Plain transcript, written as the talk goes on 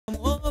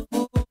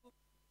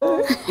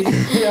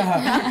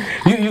Yeah.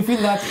 You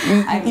feel that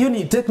you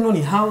need techno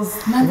ni house.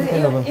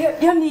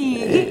 Yani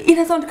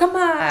ina sound kama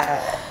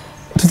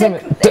tuseme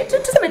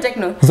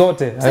techno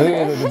zote.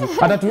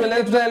 Hata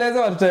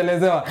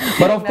tutaelezewa.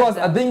 But of course,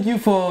 thank you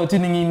for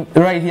tuning in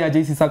right here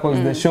JC Circle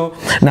is the show.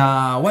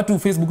 Na watu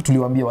Facebook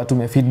tuliwaambia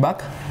watu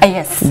feedback.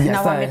 Yes.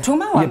 Na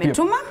wametuma.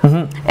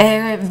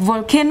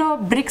 Volcano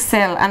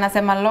Brixel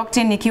anasema locked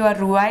in nikiwa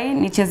Ruai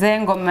nichezee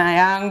ngoma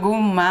yangu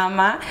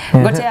mama.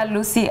 Gotea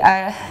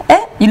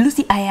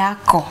Lucy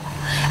Ayako.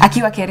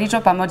 Akiwa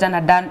Kericho pamoja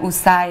na Dan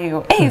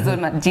Usayo. Hizo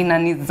majina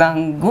ni za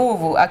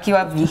nguvu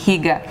akiwa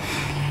Vihiga.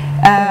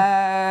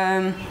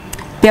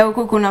 Pia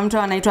huku kuna mtu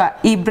anaitwa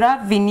Ibra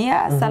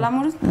Vinia.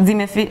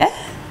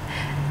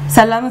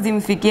 Salamu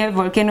zimfikie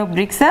Volcano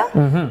Brixel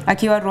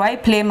akiwa Ruai,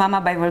 play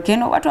Mama by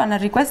Volcano. Watu wana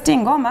requesting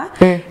ngoma.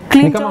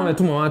 Ni kama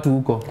umetuma watu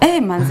huko.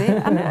 Manze,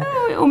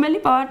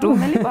 umelipa watu.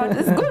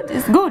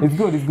 It's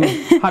good.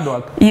 Hard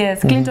work. Yes,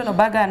 Clinton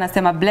Obaga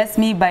anasema bless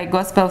me by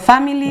Gospel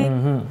Family.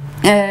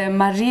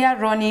 Maria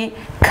Ronnie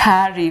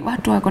Kari,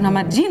 watu wako na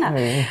majina.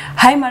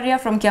 Hi Maria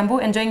from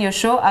Kiambu, enjoying your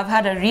show. I've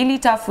had a really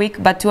tough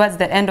week, but towards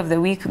the end of the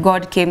week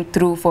God came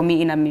through for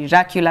me in a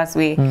miraculous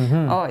way.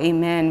 Oh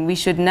amen. We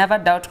should never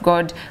doubt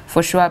God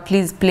for sure.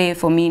 Please play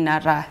for me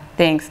Nara.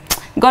 Thanks.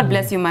 God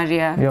bless you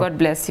Maria. Yep. God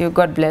bless you.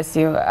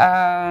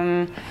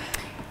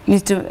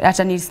 Need to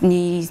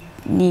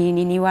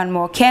ni one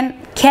more.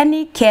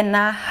 Kenny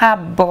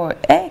Kenahabo.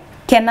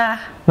 Kena.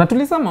 Na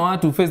tulisema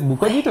watu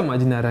Facebook wajiita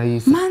majina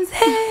rahisi. Manze.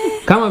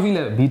 Kama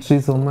vile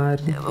Beatrice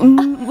Omari.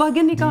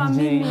 Wageni kama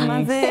mimi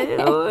manze.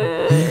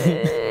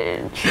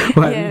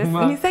 Yes,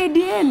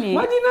 nisaidieni.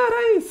 Majina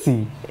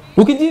rahisi.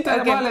 Ukijiita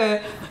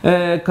pale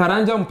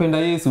Karanja mpenda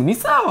Yesu ni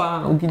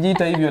sawa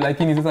ukijiita hivyo,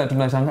 lakini sasa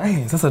tunashangaa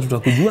sasa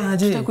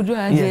tutakujuaje?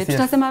 Yes.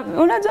 Tutasema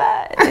unajua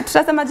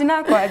tutasema jina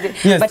lako aje?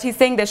 But he's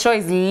saying the show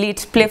is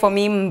lit. Play for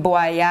me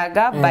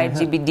Mbwayaga by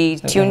GBD.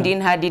 Tuned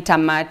in hadi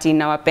tamati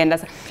na wapenda.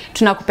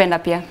 Tunakupenda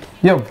pia.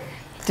 Yo.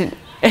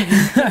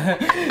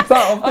 So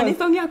of course ni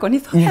song yako.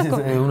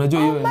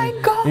 Unajua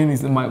hiyo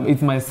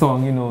it's my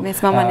song, you know.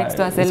 Mama next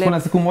to us.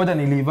 Kuna siku moja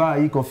nilivaa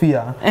hii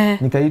kofia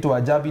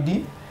nikaitwa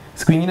Jabidi.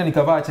 Siku nyingine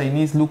nikavaa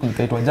Chinese look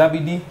nikaitwa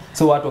Jabidi.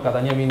 So watu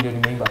wakadhania mimi ndio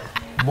nimeimba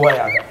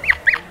Boyaga.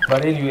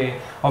 But anyway,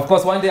 of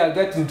course one day I'll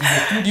get into the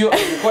studio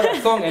and record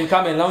a song and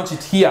come and launch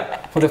it here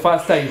for the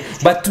first time.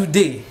 But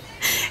today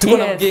tuko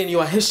na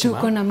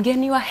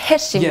mgeni wa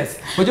heshima. Yes.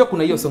 Unajua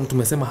kuna hiyo song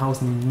tumesema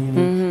house ni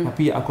nini, na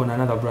pia ako na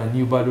another brand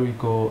new bado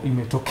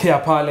imetokea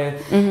pale.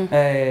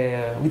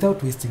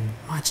 Without wasting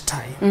much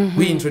time,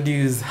 we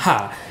introduce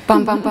her.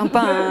 Pam.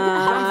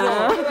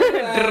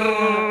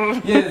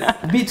 Yes,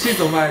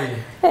 Beatrice Omari.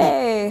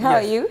 Hey, how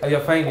are you? Are you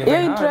fine?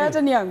 You're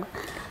introducing yangu.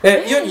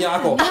 Hiyo ni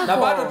yako. Na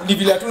bado ni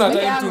vile hatuna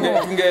time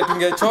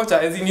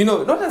tungechocha, as in you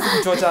know, not as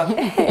kuchocha.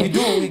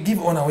 We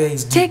give honor where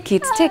is due. Take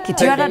it.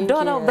 You are a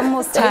daughter of the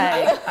Most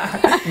High.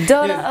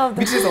 Daughter of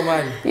the Beatrice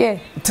Omari. Yeah.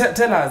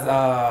 Tell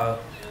us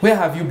where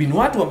have you been?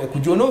 Watu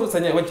wamekujua. No,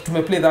 when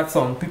you play that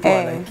song, people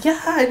are like, yeah,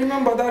 I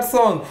remember that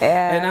song.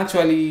 And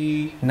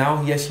actually,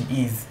 now here she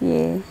is.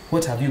 Yeah.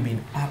 What have you been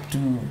up to?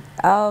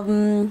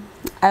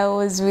 I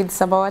was with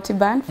Samawati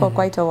band for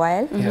quite a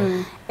while,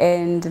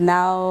 and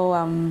now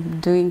I'm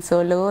doing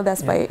solo.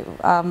 That's why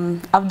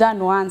I've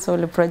done one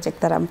solo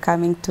project that I'm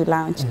coming to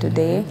launch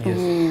today.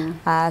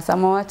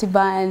 Samawati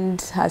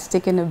band has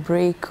taken a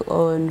break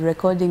on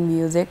recording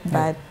music,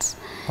 but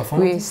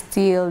we're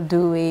still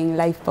doing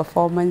live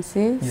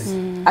performances.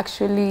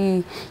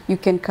 Actually, you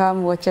can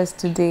come watch us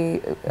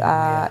today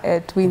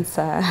at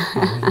Windsor.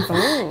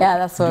 Yeah,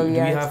 that's what we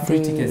are. Do we have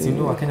free tickets? You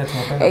know,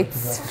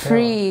 it's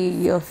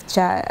free of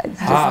charge.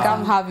 Just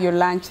come have your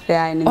lunch there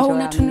and enjoy. Oh,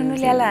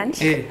 unatununulia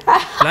lunch?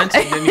 Lunch.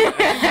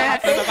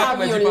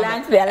 Have your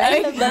lunch there.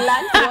 The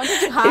lunch you wanted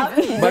to have,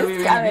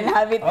 just come and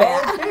have it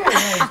there.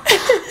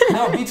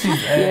 Now,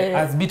 Beatrice,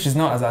 as Beatrice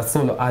now as a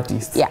solo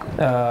artist,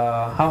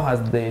 how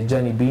has the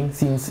journey been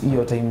since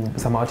your time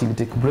Samawati will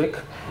take a break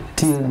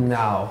till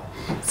now?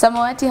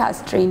 Samawati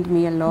has trained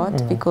me a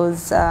lot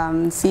because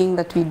seeing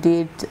that we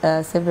did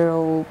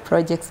several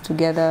projects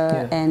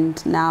together,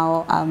 and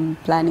now I'm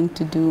planning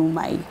to do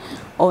my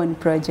own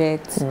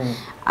projects.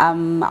 I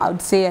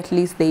would say at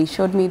least they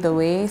showed me the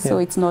way, so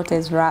it's not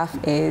as rough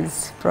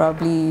as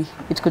probably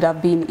it could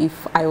have been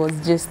if I was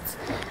just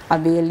a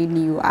barely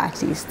new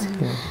artist.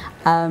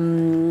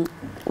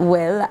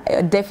 Well,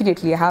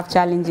 definitely I have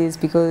challenges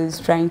because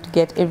trying to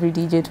get every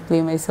DJ to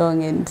play my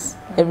song and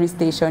every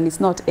station is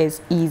not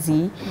as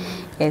easy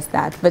as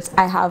that. But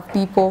I have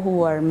people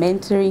who are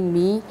mentoring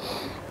me.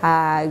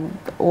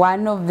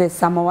 One of the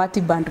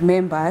Samawati band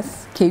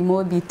members,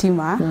 Keimo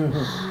Bitima,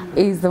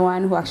 is the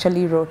one who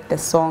actually wrote the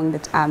song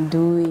that I'm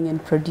doing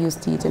and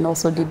produced it and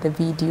also did the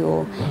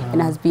video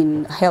and has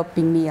been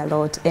helping me a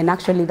lot. And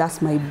actually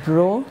that's my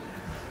bro.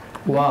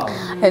 Wow.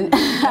 And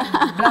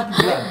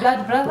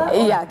blood brother?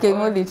 yeah,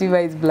 Kemo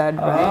Litiba is blood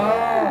brother.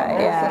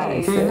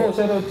 Yeah. So,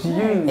 shout out to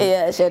you.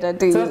 Yeah, shout out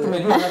to you. So to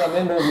make you another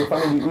member of your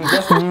family, we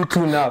just knew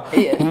two now.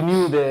 We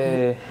knew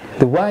the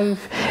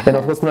wife, and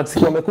of course kuna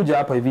wamekuja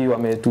hapa hivi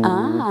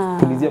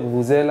wametupulizia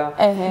vuvuzela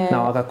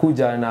na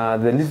wakakuja na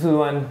the little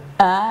one.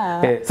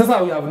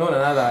 Sasa we have known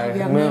another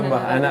member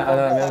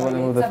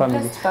of the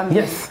family.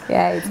 Yes.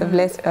 Yeah, it's a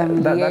blessed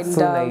family. That's and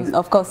so nice.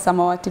 Of course,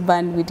 Samawati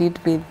band we did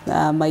with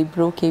my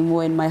bro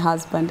Kemo and my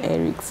husband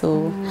Eric.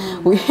 So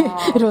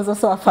it was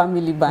also a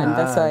family band.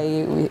 That's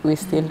why we're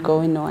still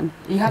going on.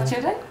 You have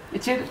children?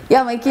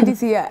 Yeah, my kid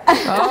is here.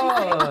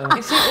 Oh,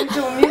 is she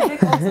into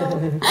music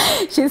also?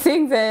 She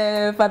sings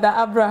Father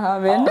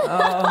Abraham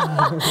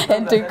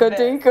and Twinkle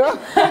Twinkle.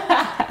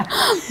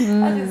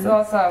 That is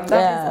awesome.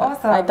 That is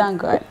awesome. I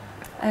thank God.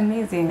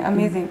 Amazing,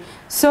 amazing.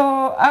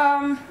 So,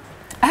 I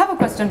have a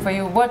question for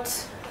you.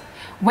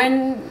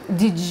 When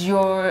did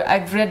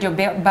I've read your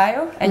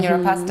bio and you're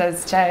a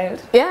pastor's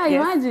child. Yeah,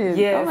 imagine.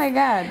 Yes. Oh my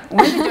God.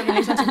 When did your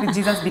relationship with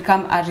Jesus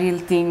become a real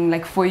thing,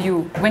 like for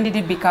you? When did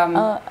it become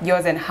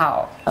yours and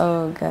how?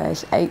 Oh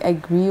gosh, I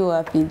grew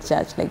up in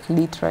church, like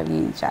literally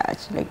in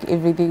church. Like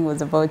everything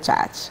was about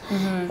church.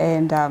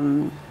 And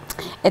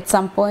at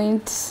some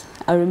point,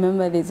 I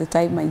remember there's a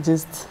time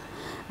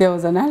there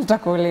was an altar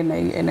call and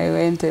I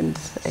went and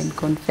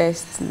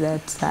confessed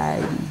that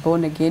I'm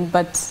born again.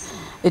 But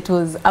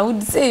I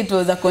would say it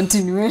was a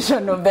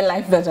continuation of the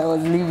life that I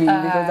was living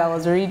because I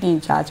was already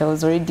in church. I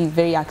was already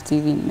very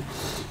active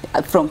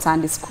from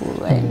Sunday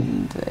school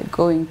and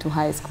going to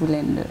high school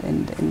and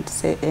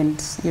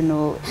you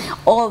know,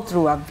 all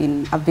through I've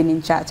been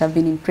in church. I've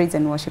been in praise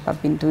and worship. I've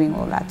been doing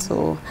all that.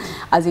 So,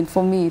 as in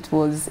for me, it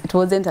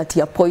wasn't at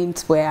a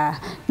point where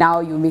now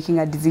you're making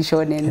a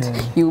decision and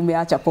you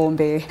umeacha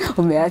pombe,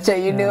 umeacha,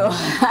 you know.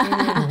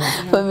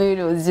 For me,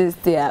 it was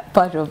just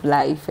part of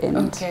life. And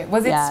okay,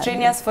 was it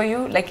strenuous for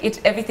you, like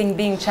everything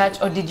being church,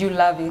 or did you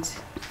love it?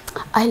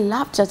 I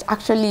love church.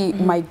 Actually,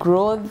 my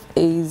growth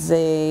is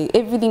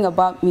everything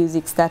about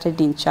music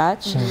started in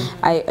church.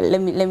 Let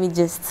me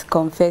just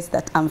confess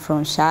that I'm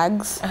from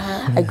Shags.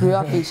 I grew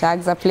up in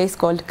Shags, a place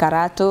called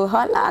Karato.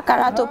 Hola,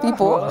 Karato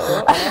people.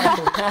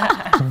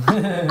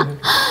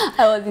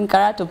 I was in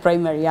Karato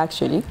Primary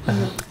actually,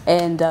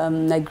 and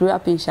I grew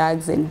up in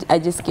Shags, and I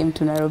just came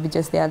to Nairobi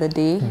just the other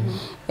day,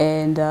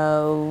 and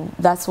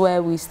that's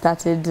where we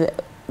started.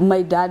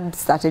 My dad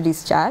started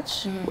his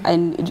church,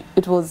 and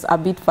it was a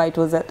bit far. It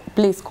was a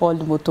place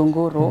called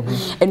Motongoro,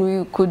 and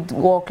we could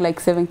walk like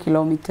 7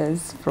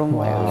 kilometers from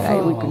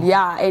where we could.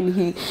 Yeah, and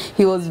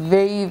he was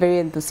very, very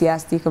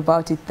enthusiastic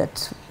about it,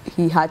 that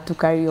he had to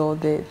carry all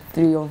the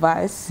 3 of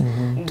us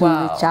to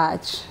the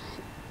church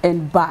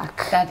and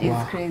back. That is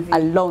crazy. A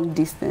long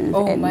distance.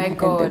 Oh my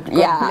God.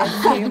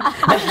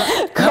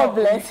 God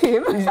bless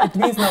him. It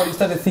means now you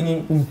started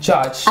singing in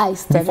church. I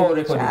started before in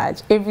recording.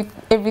 church.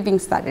 Everything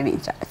started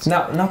in church.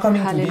 Now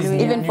coming to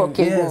this even for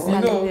yes, you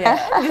know,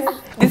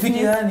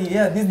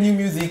 this new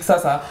music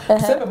sasa.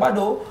 Tuseme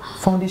bado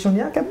foundation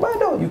yake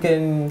bado you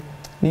can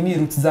nini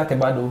roots zake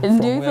bado.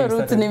 Ndio hizo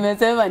roots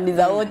nimesema ni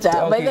za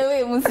ocha. By the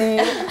way,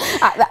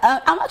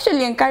 I'm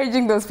actually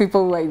encouraging those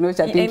people who are in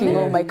Ocha thinking,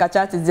 oh, my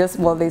church is just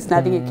small. There's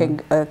nothing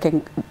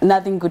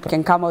nothing good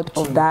can come out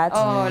of that.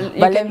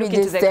 But let me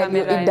just tell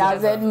you, it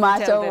doesn't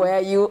matter where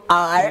you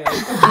are.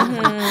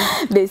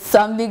 There's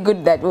something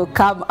good that will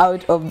come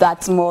out of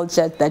that small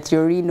church that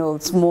you're in, or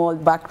small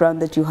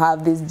background that you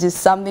have. There's just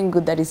something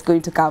good that is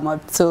going to come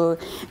out. So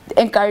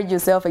encourage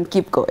yourself and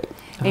keep going.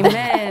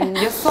 Amen.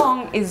 Your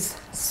song is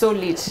so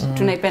lit.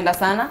 Tunaipenda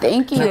sana.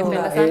 Thank you.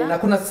 Na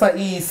kuna sasa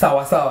hii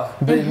Sawa Sawa,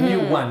 the new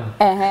one.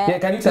 Yeah,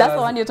 can you tell That's us?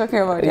 the one you're talking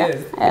about, yeah?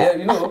 Yes.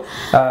 You know,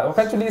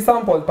 actually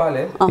sample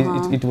pale,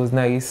 it was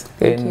nice.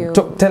 Thank you.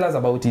 Tell us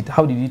about it.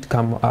 How did it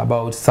come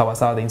about, Sawa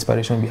Sawa, the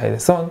inspiration behind the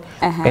song,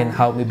 and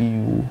how maybe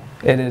you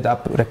ended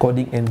up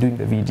recording and doing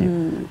the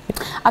video?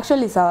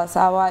 Actually, Sawa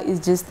Sawa is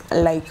just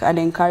like an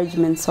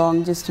encouragement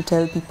song, just to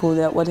tell people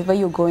that whatever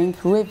you're going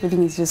through,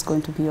 everything is just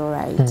going to be all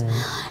right.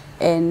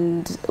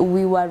 And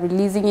we were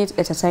releasing it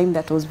at a time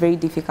that was very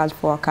difficult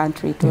for our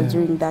country. It was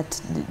during that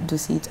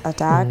Dusit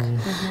attack,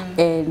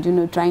 and you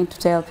know, trying to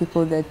tell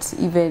people that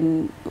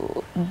even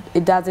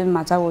it doesn't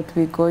matter what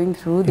we're going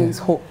through, there's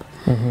hope.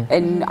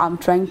 And I'm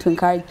trying to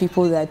encourage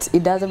people that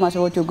it doesn't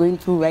matter what you're going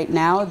through right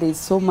now, there's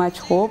so much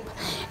hope,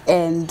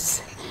 and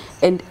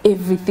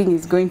everything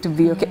is going to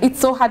be okay. It's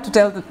so hard to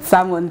tell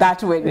someone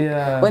that when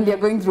they're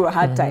going through a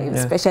hard time,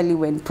 especially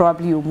when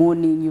probably you're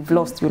mourning, you've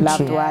lost your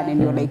loved one,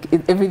 and you're like,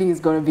 everything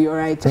is going to be all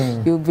right.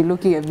 You'll be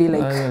looking at me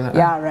like,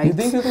 yeah, right. You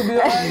think it'll be all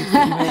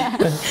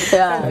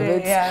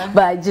right?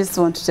 But I just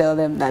want to tell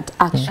them that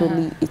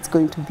actually it's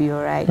going to be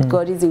all right.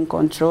 God is in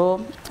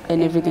control.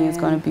 and everything is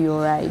going to be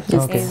all right.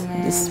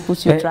 Just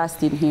put your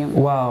trust in him.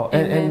 Wow.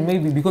 And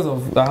maybe because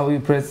of how we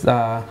press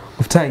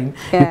of time,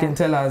 you can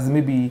tell us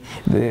maybe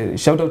the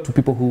shout out to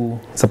people who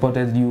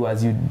supported you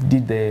as you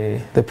did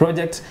the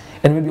project,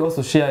 and maybe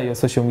also share your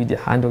social media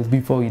handles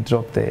before we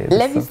drop the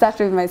Let me start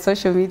with my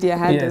social media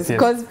handles,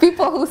 because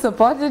people who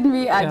supported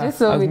me are just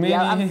so many.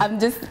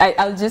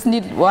 I'll just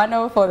need one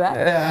hour for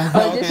that.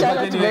 I'll just shout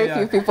out to very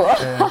few people.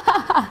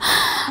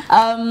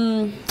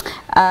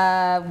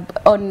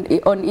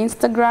 On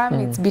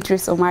Instagram, it's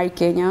Beatrice Omari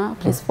Kenya.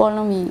 Please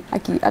follow me.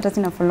 Hata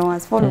sina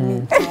followers, follow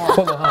me.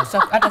 Follow her.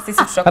 Hata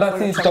sisi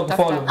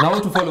follow. Now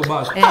to follow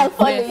back. I'll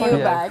follow you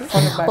back.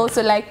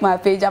 Also like my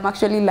page. I'm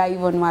actually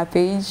live on my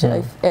page,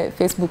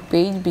 Facebook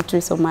page,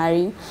 Beatrice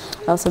Omari.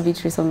 Also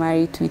Beatrice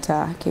Omari,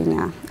 Twitter,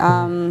 Kenya.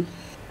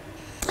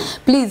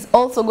 Please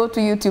also go to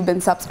YouTube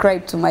and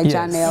subscribe to my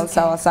channel,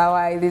 Sawa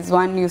Sawa. There's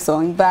one new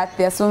song, but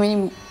there are so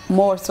many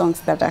more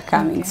songs that are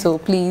coming, so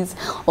please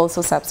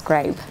also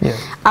subscribe. There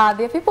are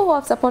people who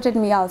have supported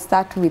me. I'll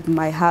start with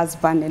my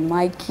husband and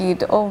my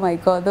kid. Oh my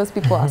God, those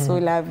people are so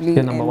lovely,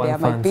 and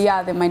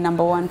they're my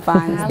number one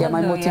fans. They're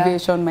my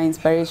motivation, my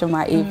inspiration,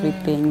 my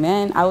everything.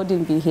 Man, I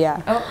wouldn't be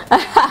here.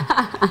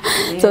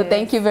 So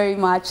thank you very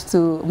much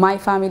to my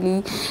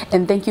family,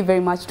 and thank you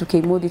very much to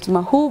Kemo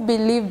Ditima, who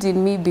believed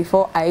in me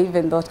before I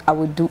even thought I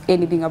would do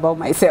anything about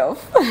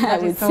myself.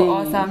 That is so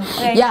awesome.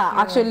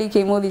 Actually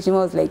Kemo Ditima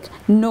was like,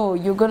 no,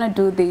 you're gonna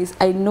do this.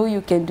 I know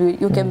you can do it.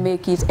 You can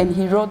make it. And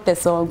he wrote the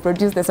song,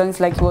 produced the song. It's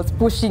like he was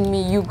pushing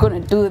me. You're gonna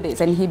do this,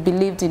 and he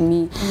believed in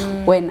me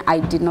when I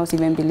did not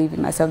even believe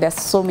in myself. There's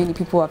so many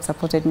people who have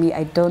supported me.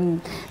 I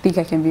don't think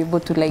I can be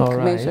able to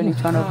mention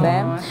each one of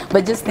them,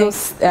 but just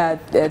those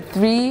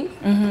three.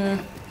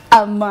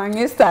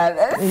 Amongst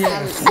others.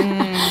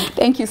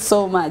 Thank you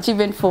so much.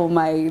 Even for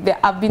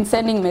I've been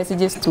sending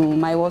messages to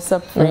my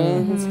WhatsApp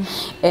friends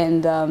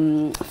and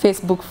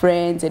Facebook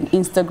friends and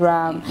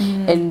Instagram,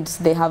 and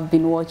they have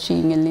been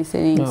watching and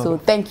listening. So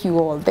thank you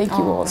all. Thank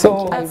you all.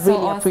 So I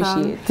really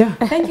appreciate it.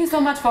 Thank you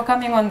so much for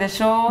coming on the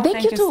show.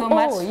 Thank you so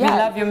much. We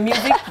love your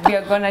music. We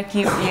are gonna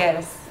keep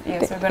we're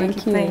gonna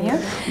keep playing.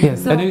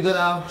 And we're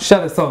gonna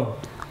share the song.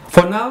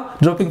 For now,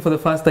 dropping for the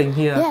first time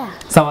here,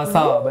 Sawa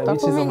Sawa by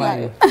Beatrice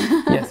Omari.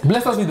 Yes,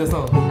 bless us with the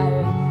song.